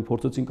նահանգներում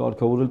փորձեցին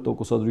կարգավորել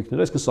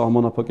տոկոսադրույքները, այսինքն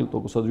սահմանափակել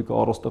տոկոսադրույքը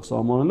առաստեղ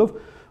սահմանելով,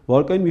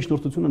 վարկային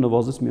միջնորդությունը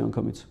նվազեց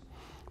միանգամից։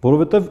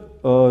 Որովհետև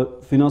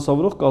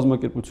ֆինանսավորող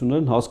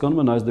կազմակերպություններն հասկանում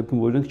են այս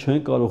դեպքում, որ իրենք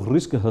չեն կարող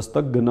ռիսկը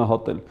հստակ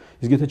գնահատել։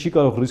 Իսկ եթե չի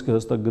կարող ռիսկը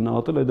հստակ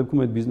գնահատել, այդ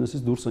դեպքում այդ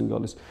բիզնեսից դուրս են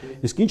գալիս։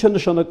 Իսկ ինչ է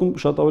նշանակում,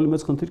 շատ ավելի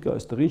մեծ խնդիր կա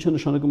այստեղ։ Ինչ է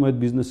նշանակում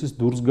այդ բիզնեսից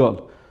դուրս գալ։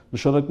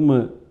 Նշանակում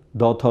է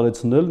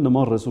դադարեցնել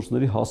նման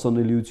ռեսուրսների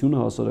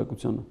հասանելիությունը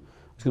հասարակությանը։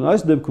 Այսինքն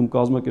այս դեպքում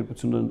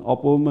կազմակերպություններն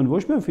ապահովում են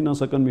ոչ միայն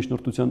ֆինանսական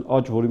միջնորդության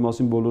աճ, որի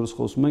մասին բոլորս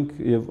խոսում ենք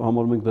եւ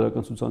համարում ենք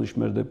դրական ցուցանիշ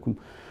մեր դեպքում,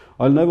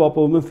 այլ նաև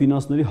ապահովում են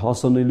ֆինանսների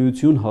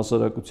հասանելիություն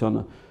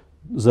հասարակությանը,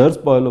 զերծ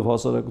պահելով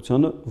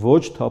հասարակությանը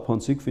ոչ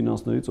թափանցիկ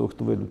ֆինանսներից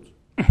օգտվելուց։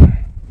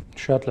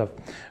 Շատ լավ։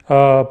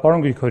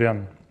 Պարոն Գրիգորյան,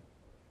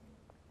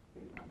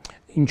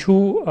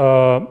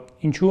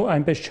 ինչու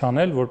այնպես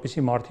չանել,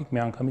 որպեսզի մարդիկ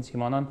միանգամից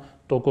իմանան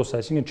տոկոս,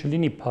 այսինքն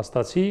չլինի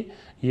փաստացի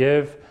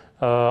եւ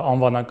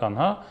անվանական,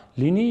 հա,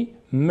 լինի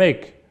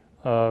մեկ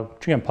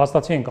չգիտեմ,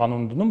 փաստացի են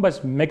կանոն դնում, բայց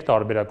մեկ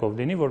տարբերակով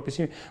լինի,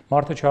 որպեսզի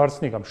մարդը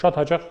չհարցնի կամ շատ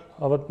հաճախ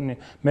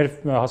մեր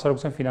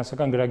հասարակության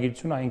ֆինանսական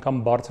գրագիտությունը այնքան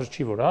բարձր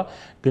չի, որ հա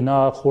գնա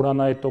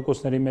խորանա այդ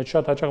տոկոսների մեջ,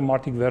 շատ հաճախ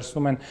մարդիկ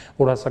վերցնում են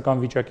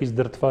օրասական վիճակից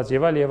դրդված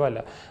եւ այլ,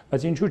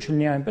 բայց ինչու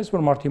չլինի այնպես,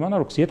 որ մարդը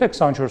իմանա, որ եթե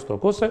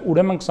 24% է,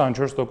 ուրեմն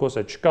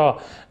 24% է, չկա,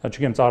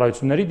 չգիտեմ,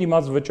 ծառայությունների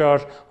դիմաց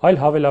վճար,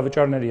 այլ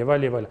հավելավճարներ եւ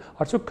այլ,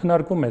 արդյոք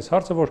քննարկում ես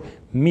հարցը, որ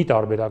մի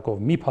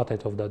տարբերակով, մի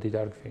փաթեթով դա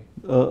դիտարկվի։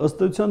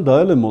 Ըստ էության դա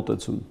էլ է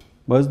մոտեցում։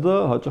 Բայց դա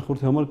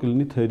հաճախորդի համար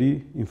կլինի թերի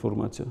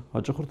ինֆորմացիա։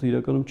 Հաճախորդը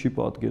իրականում չի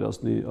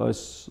պատկերացնի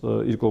այս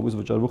իր կողմից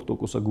վճարվող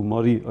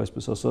տոկոսագումարի,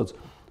 այսպես ասած,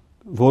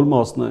 որ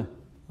մասն է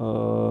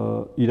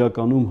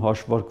իրականում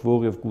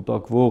հաշվարկվող եւ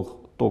կուտակվող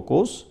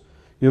տոկոս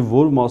եւ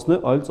որ մասն է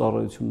այլ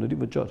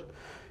ծառայությունների վճար։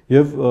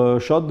 Եվ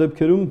շատ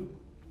դեպքերում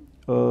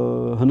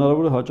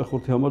հնարավոր է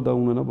հաճախորդի համար դա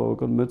ունենա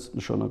բավական մեծ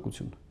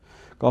նշանակություն։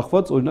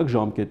 Կախված օրինակ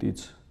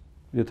ժամկետից,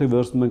 եթե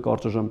վերցնում ենք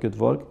կարճաժամկետ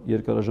վարկ,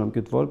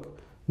 երկարաժամկետ վարկ,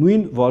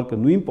 նույն վարկը,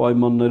 նույն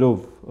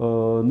պայմաններով,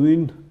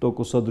 նույն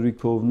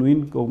տոկոսադրույքով,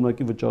 նույն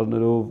կողմնակի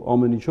վճարներով,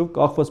 ամեն ինչով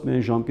կախված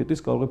միայն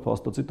ժամկետից կարող է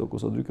փաստացի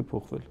տոկոսադրույքը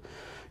փոխվել։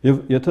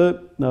 Եվ եթե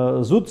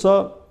զուտ սա,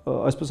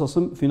 այսպես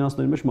ասեմ,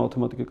 ֆինանսների մեջ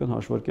մաթեմատիկական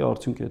հաշվարկի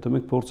արդյունք է, եթե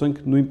մենք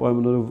փորձենք նույն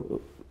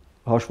պայմաններով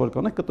հաշվարկ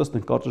անենք,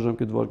 կտեսնենք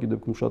կարճաժամկետ վարկի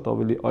դեպքում շատ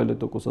ավելի այլ է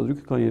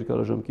տոկոսադրույքը, քան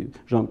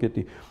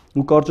երկարաժամկետի։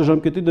 Ու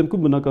կարճաժամկետի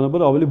դեպքում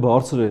բնականաբար ավելի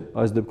բարձր է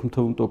այս դեպքում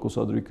թվում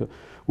տոկոսադրույքը։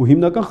 Ու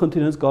հիմնական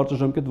խնդիրը հենց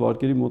կարճաժամկետ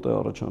վարկերի մոտ է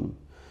առաջանում։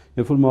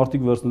 Երբ որ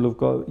մարդիկ վերցնելով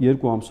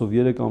 2 ամսով,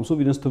 3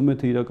 ամսով իրենց թվում է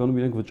թե իրականում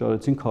իրենք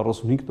վճարեցին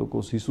 45%,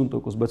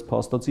 50%, բայց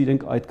փաստացի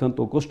իրենք այդքան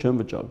տոկոս չեն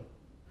վճարում։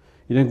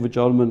 Իրենք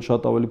վճարում են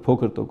շատ ավելի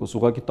փոքր տոկոս,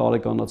 ուղղակի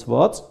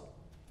տարեկանացված,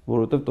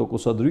 որովհետև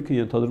տոկոսադրույքը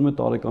ենթադրում է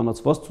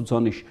տարեկանացված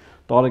ցուցանիշ,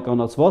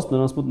 տարեկանացված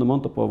նրանց մոտ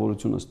նման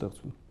տպավորություն է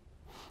ստեղծվում։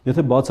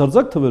 Եթե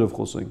բացարձակ թվերով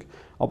խոսենք,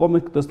 ապա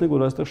մենք կտեսնենք,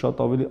 որ այստեղ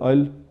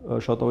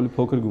շատ ավելի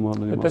փոքր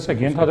գումարների մասին։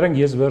 Տեսեք, ենթադրենք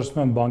ես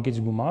վերցնում եմ բանկից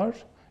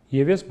գումար,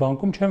 եւ ես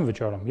բանկում չեմ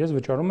վճարում, ես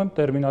վճարում եմ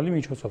տերմինալի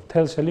միջոցով,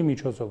 թելսելի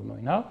միջոցով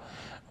նույն, հա,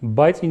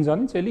 բայց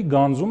ինձանից էլի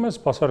գանձում է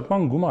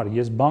սպասարկման գումար,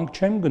 ես բանկ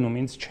չեմ գնում,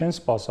 ինձ չեն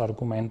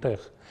սպասարկում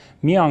այնտեղ։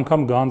 Մի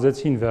անգամ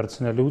գանձեցին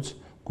վերցնելուց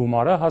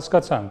գումարը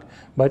հասկացանք,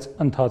 բայց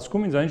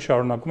ընթացքում ինձանից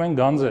շարունակում են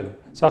գանձել։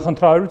 Սա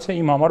խնդրահարույց է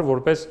իմ համար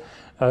որպես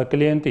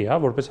կլիենտի, հա,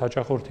 որպես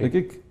հաճախորդի։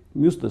 Եկեք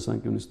մյուս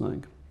տեսանկյունից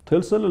նայենք։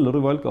 Թելսելը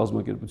լրիվ այլ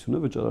կազմակերպություն է,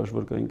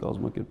 վճարաշվարկային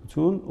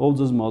կազմակերպություն, ով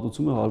ձեզ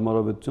մատուցում է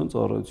հարմարավետության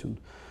ծառայություն,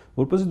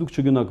 որպեսզի դուք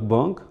չգնաք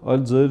բանկ,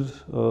 այլ ձեր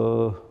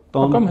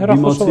տան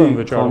դիմացի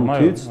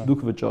խանութից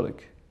դուք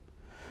վճարեք։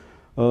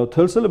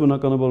 Թելսելը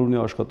բնականաբար ունի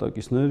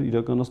աշխատակիցներ,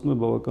 իրականացնում է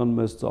բավական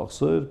մեծ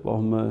ծախսեր,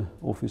 պահում է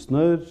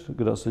օֆիսներ,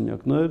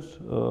 գրասենյակներ,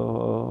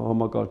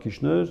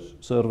 համակարգիչներ,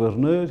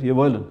 սերվերներ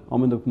եւ այլն,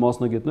 ամեն դեպքում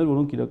մասնագետներ,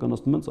 որոնք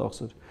իրականացնում են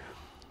ծախսեր։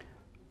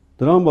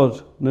 Դրա համար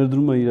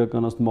ներդրում է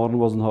իրականացնում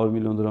առնվազն 100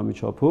 միլիոն դրամի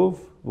չափով,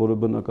 որը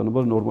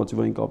բնականաբար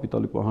նորմատիվային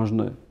կապիտալի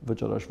պահանջն է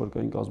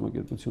վճարաշվարկային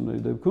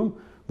կազմակերպությունների դեպքում,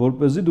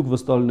 որպեսզի դուք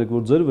վստահ լինեք,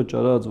 որ ձեր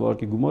վճարած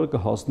վարկի գումարը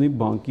կհասնի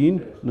բանկին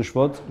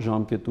նշված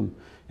ժամկետում,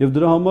 եւ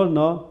դրա համար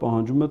նա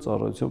պահանջում է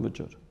ծառայության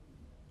վճար։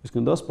 Իսկ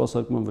դա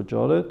սպասարկման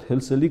վճար է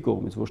Թելսելի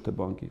կողմից, ոչ թե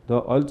բանկի։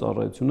 Դա այլ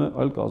ծառայություն է,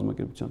 այլ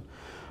կազմակերպության։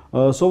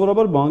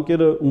 Սովորաբար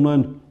բանկերը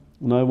ունեն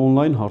նաև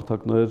on-line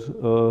հարթակներ,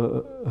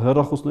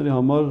 հեռախոսների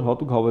համար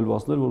հատուկ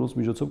հավելվածներ, որոնց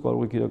միջոցով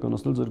կարող եք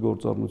իրականացնել ձեր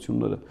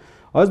գործառնությունները։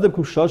 Այս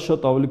դեպքում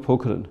շատ ավելի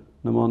փոքր են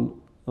նման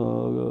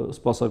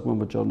սպասարկման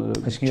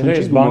վճարները։ Այսինքն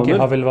ես բանկի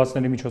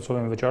հավելվածների միջոցով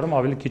եմ վճարում,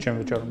 ավելի քիչ եմ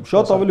վճարում։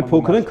 Շատ ավելի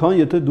փոքր են, քան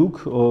եթե դուք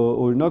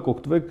օրինակ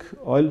օգտվեք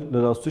այլ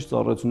լրացուցիչ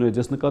ծառայություններից։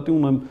 Ես նկատի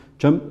ունեմ,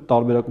 չեմ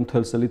տարբերակում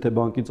Թելսելի թե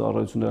բանկի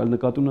ծառայությունները, այլ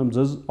նկատի ունեմ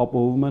ձեզ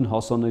ապահովում են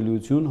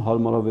հասանելիություն,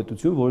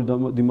 հարմարավետություն, որի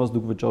դիմաց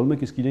դուք վճարում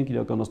եք, իսկ իրենք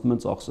իրականացնում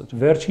են ծախսեր։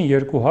 Վերջին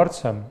երկու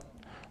հարցը,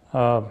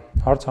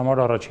 հարց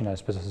համար առաջին,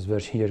 այսպես ասած,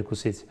 վերջին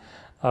երկուսից։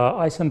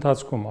 Այս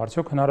ընթացքում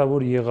արդյոք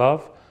հնարավոր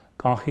եղավ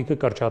կանխիկը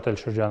կրճատել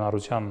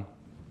շրջանառության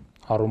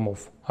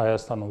առումով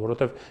Հայաստանում,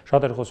 որովհետև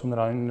շատ էր խոսում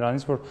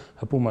նրանից, որ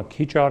հպումը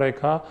քիչ արեք,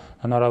 հա,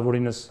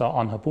 հնարավորինս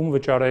անհպում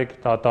վճարեք,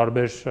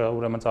 տարբեր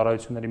ուրեմն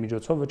ծառայությունների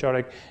միջոցով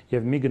վճարեք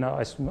եւ մի գնա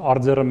այս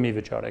արձերը մի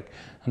վճարեք։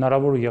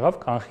 Հնարավոր եղավ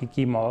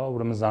կանխիկի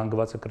ուրեմն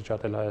զանգվածը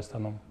կրճատել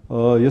Հայաստանում։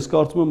 Ես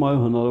կարծում եմ, այո,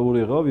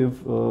 հնարավոր եղավ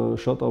եւ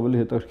շատ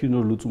ավելի հետաքրքիր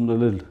նոր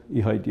լուծումներ էլ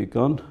ի հայտ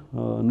եկան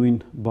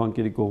նույն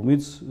բանկերի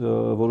կողմից,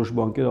 որոշ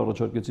բանկեր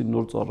առաջարկեցին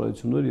նոր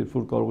ծառայություններ, երբ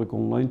որ կարող եք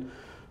on-line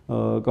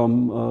կամ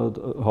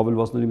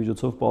հավելվածների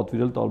միջոցով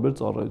պատվիրել տարբեր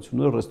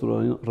ծառայություններ,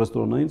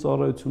 ռեստորանային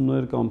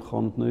ծառայություններ կամ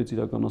խանութներից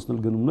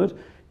իրականացնել գնումներ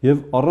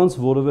եւ առանց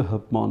որևէ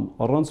հպման,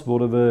 առանց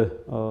որևէ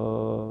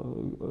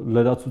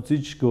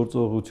լրացուցիչ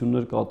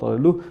գործողություններ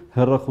կատարելու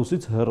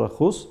հեռախոսից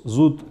հեռախոս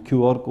զուտ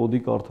QR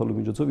կոդի կարդալու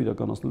միջոցով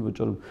իրականացնել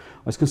վճարում։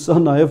 Այսինքն սա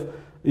նաեւ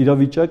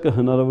իրավիճակը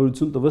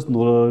հնարավորություն տվեց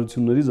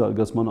նորարարությունների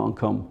զարգացման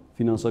անգամ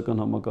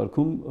ֆինանսական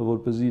համակարգում,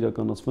 որպեսզի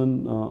իրականացվեն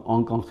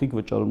անկանխիկ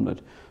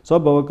վճարումներ։ Սա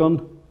բավական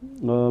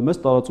մեծ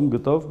տարածում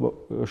գտավ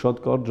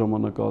շատ կարճ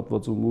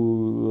ժամանակահատվածում ու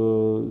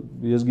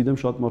ես գիտեմ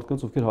շատ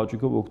մարդկանց, ովքեր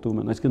հաճույքով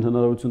օգտվում են, այսինքն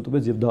հնարավորություն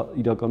տվեց եւ դա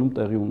իրականում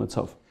տեղի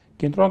ունեցավ։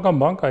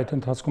 Կենտրոնական բանկը այդ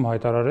ընթացքում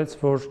հայտարարեց,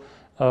 որ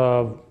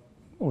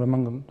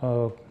ուրեմն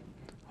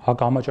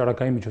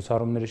հակահամաճարակային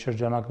միջոցառումների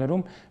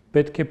շրջանակներում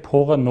պետք է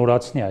փողը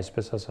նորացնի,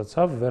 այսպես ասած,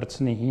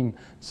 վերցնի հին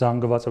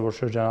զանգվածը, որ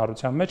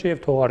շրջանառության մեջ է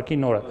եւ թողարկի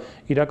նորը։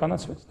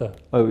 Իրականացվեց դա։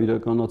 Այո,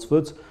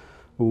 իրականացվեց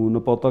ու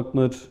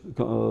նպատակն էր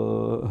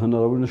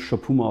հնարավորինս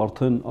շփումը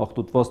արդեն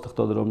աղտոտված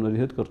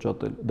թղթադրամների հետ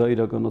կրճատել։ Դա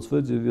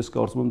իրականացվեց եւ ես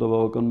կարծում եմ դա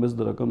բավական մեծ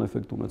դրական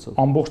էֆեկտ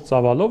ունեցավ։ Ամբողջ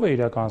ծավալով է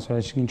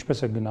իրականացվել, այսինքն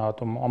ինչպես է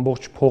գնահատում,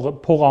 ամբողջ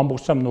փողը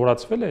ամբողջությամբ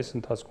նորացվել է այս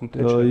ընթացքում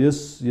թե չէ։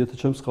 Ես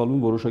եթե չեմ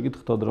սխալվում, որոշակի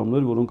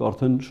թղթադրամներ, որոնք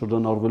արդեն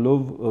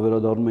շրջանառվելով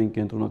վերադառնում էին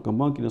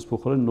կենտրոնական բանկ, իրենց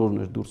փոխարեն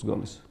նորն էր դուրս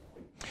գալիս։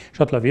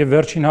 Շատ լավ, եւ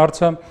վերջին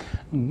հարցը,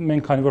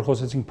 մենք քանի որ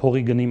խոսեցինք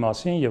փողի գնի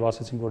մասին եւ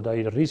ասացինք, որ դա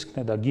իր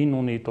ռիսկն է, դա գին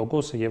ունի,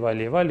 տոկոսը եւ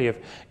այլ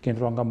եւ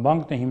կենտրոնական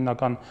բանկն է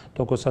հիմնական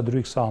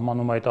տոկոսադրույք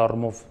սահմանում այդ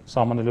առումով,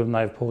 սահմանելով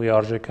նաեւ փողի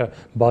արժեքը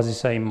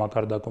բազիսային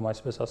մակարդակում,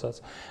 այսպես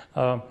ասած։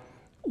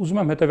 Ուզում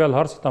եմ հետեւյալ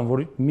հարցը տամ,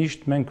 որ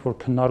միշտ մենք որ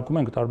քննարկում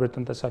ենք տարբեր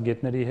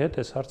տնտեսագետների հետ,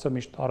 այս հարցը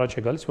միշտ առաջ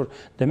է գալիս, որ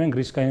դե մենք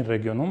ռիսկային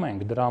ռեգիոնում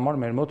ենք, դրա համար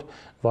մեր մոտ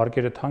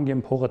վարկերը թանկ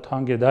են, փողը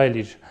թանկ է, դա էլ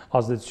իր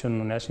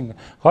ազդեցությունն ունի,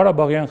 այսինքն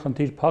Ղարաբաղյան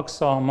խնդիր, փակ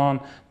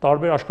սահման,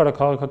 տարբեր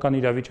աշխարհաքաղաքական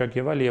իրավիճակ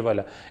եւ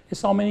այլ։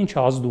 Այս ամեն ինչը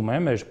ազդում է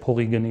մեր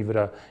փողի գնի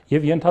վրա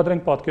եւ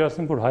ենթադրենք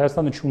պատկերացնենք, որ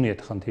Հայաստանը չունի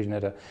այդ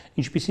խնդիրները,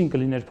 ինչպիսին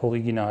կլիներ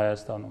փողի գինը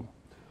Հայաստանում։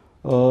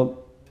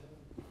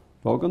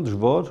 Բավական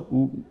դժվար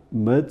ու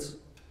մեծ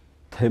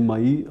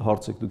թեմայի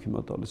հարց եք դուք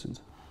հիմա տալիս ինձ։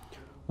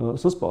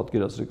 Ասես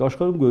պատկերացրեք,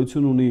 աշխարհում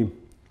գոյություն ունի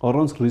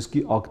առանց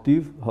ռիսկի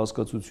ակտիվ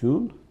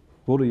հասկացություն,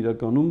 որը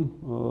իրականում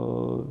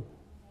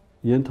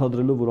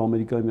ենթադրելով, որ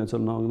Ամերիկայի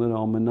Միացյալ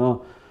Նահանգները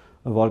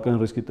վարկային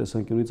ռիսկի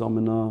տեսանկյունից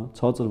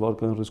ամենացածր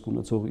վարկային ռիսկ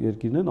ունեցող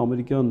երկիրն են,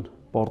 ամերիկյան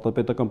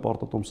պետական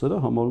պարտատոմսերը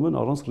համարում են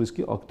առանց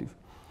ռիսկի ակտիվ։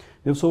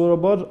 Եվ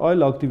սովորաբար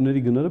այլ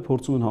ակտիվների գները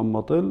փորձում են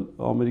համեմատել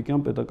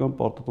ամերիկյան պետական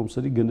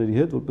պարտատոմսերի գների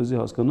հետ, որպեսզի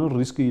հասկանան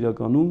ռիսկը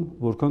իրականում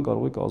որքան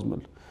կարող է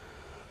կազմել։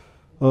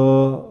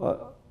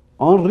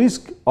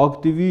 Անրիսկ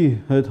ակտիվի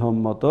հետ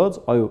համեմատած,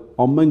 այո,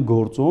 ամեն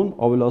գործոն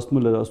ավելացնում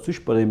է լրացուցիչ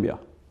պրեմիա,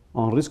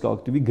 անրիսկ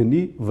ակտիվի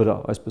գնի վրա,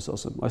 այսպես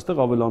ասեմ։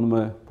 Այստեղ ավելանում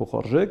է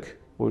փոխարժեք,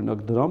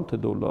 օրինակ դրամ թե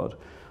դոլար,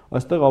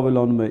 այստեղ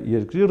ավելանում է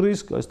երկրի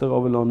ռիսկ, այստեղ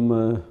ավելանում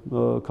է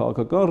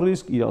քաղաքական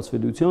ռիսկ,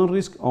 իրացվելիության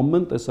ռիսկ,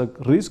 ամեն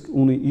տեսակ ռիսկ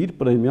ունի իր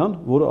պրեմիան,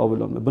 որը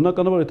ավելանում է։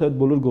 Բնականաբար, եթե այդ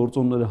բոլոր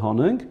գործոնները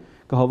հանենք,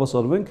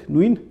 կհավասարվենք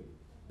նույն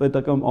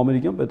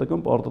ամերիկյան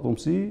պետական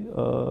պարտատոմսի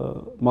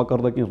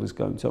մակարդակին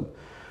ռիսկայնությամբ։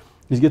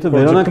 Իսկ եթե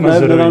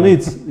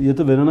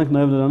վերանանք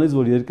նաև նրանից,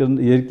 որ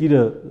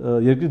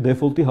երկրի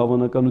դեֆոլտի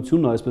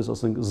հավանականությունն այսպես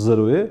ասենք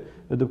 0 է,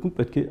 այդ դեպքում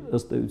պետք է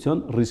ըստ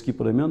էության ռիսկի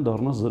պրեմիան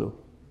դառնա 0։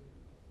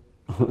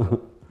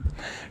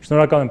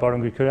 Շնորհակալ եմ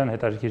պարոն Գրիգորյան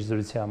հետաքրքիր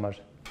զրույցի համար։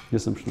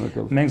 Ես եմ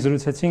շնորհակալ։ Մենք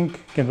զրուցեցինք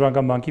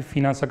Կենտրոնական բանկի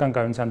ֆինանսական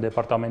կայունության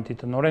դեպարտամենտի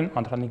տնօրեն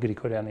Անդրանիկ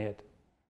Գրիգորյանի հետ։